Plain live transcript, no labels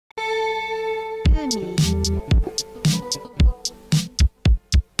What's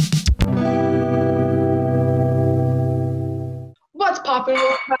poppin',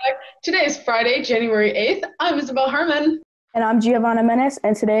 Wolfpack? Today is Friday, January 8th. I'm Isabel Herman. And I'm Giovanna Menace,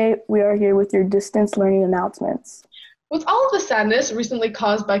 and today we are here with your distance learning announcements. With all of the sadness recently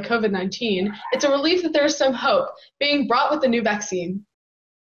caused by COVID-19, it's a relief that there is some hope being brought with the new vaccine.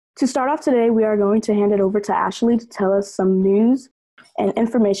 To start off today, we are going to hand it over to Ashley to tell us some news and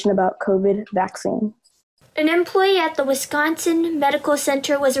information about COVID vaccine. An employee at the Wisconsin Medical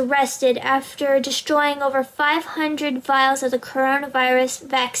Center was arrested after destroying over 500 vials of the coronavirus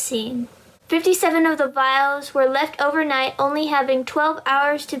vaccine. 57 of the vials were left overnight, only having 12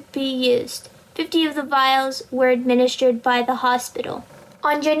 hours to be used. 50 of the vials were administered by the hospital.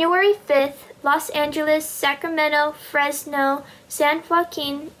 On January 5th, Los Angeles, Sacramento, Fresno, San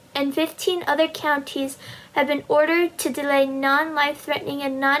Joaquin, and 15 other counties have been ordered to delay non-life-threatening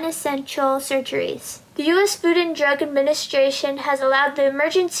and non-essential surgeries. The U.S. Food and Drug Administration has allowed the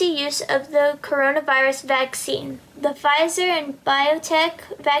emergency use of the coronavirus vaccine. The Pfizer and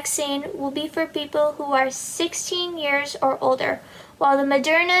BioNTech vaccine will be for people who are 16 years or older, while the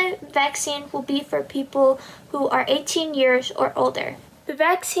Moderna vaccine will be for people who are 18 years or older. The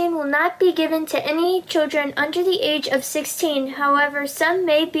vaccine will not be given to any children under the age of 16. However, some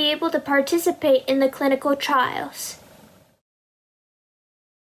may be able to participate in the clinical trials.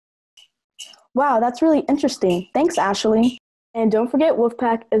 Wow, that's really interesting. Thanks, Ashley. And don't forget,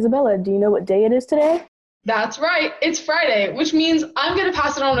 Wolfpack, Isabella, do you know what day it is today? That's right, it's Friday, which means I'm going to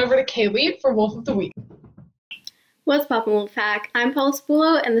pass it on over to Kaylee for Wolf of the Week. What's poppin', Wolfpack? I'm Paul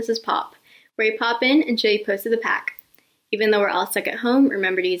Spulo, and this is Pop, where we pop in and show you posts of the pack. Even though we're all stuck at home,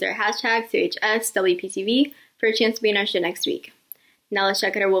 remember to use our hashtag CHSWPTV for a chance to be in our show next week. Now let's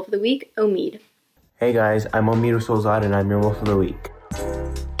check out our Wolf of the Week, Omid. Hey guys, I'm Omid Solzad and I'm your Wolf of the Week.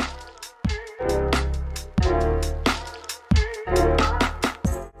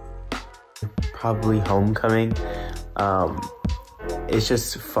 Probably homecoming. It's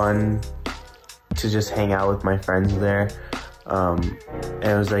just fun to just hang out with my friends there. And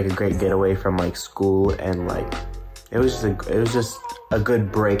it was like a great getaway from like school, and like it was just a good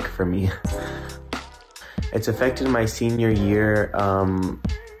break for me. It's affected my senior year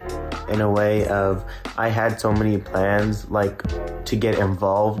in a way of I had so many plans like to get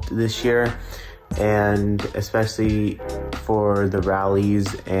involved this year, and especially for the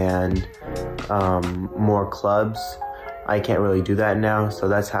rallies and more clubs. I can't really do that now, so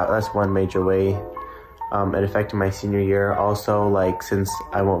that's one major way it affected my senior year. Also, like, since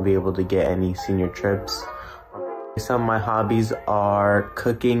I won't be able to get any senior trips. Some of my hobbies are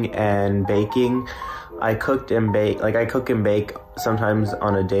cooking and baking. I cook and bake sometimes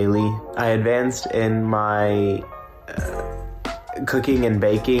on a daily. I advanced in my cooking and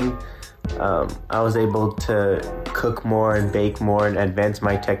baking. I was able to cook more and bake more and advance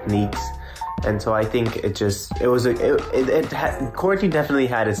my techniques. And so I think quarantine definitely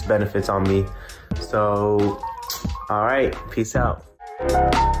had its benefits on me. So, all right, peace out.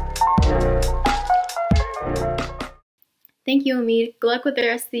 Thank you, Omid. Good luck with the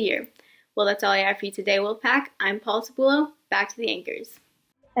rest of the year. Well, that's all I have for you today, Wolfpack. I'm Paul Sapulo. Back to the anchors.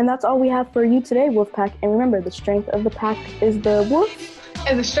 And that's all we have for you today, Wolfpack. And remember, the strength of the pack is the wolf.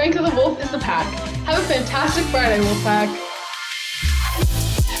 And the strength of the wolf is the pack. Have a fantastic Friday, Wolfpack.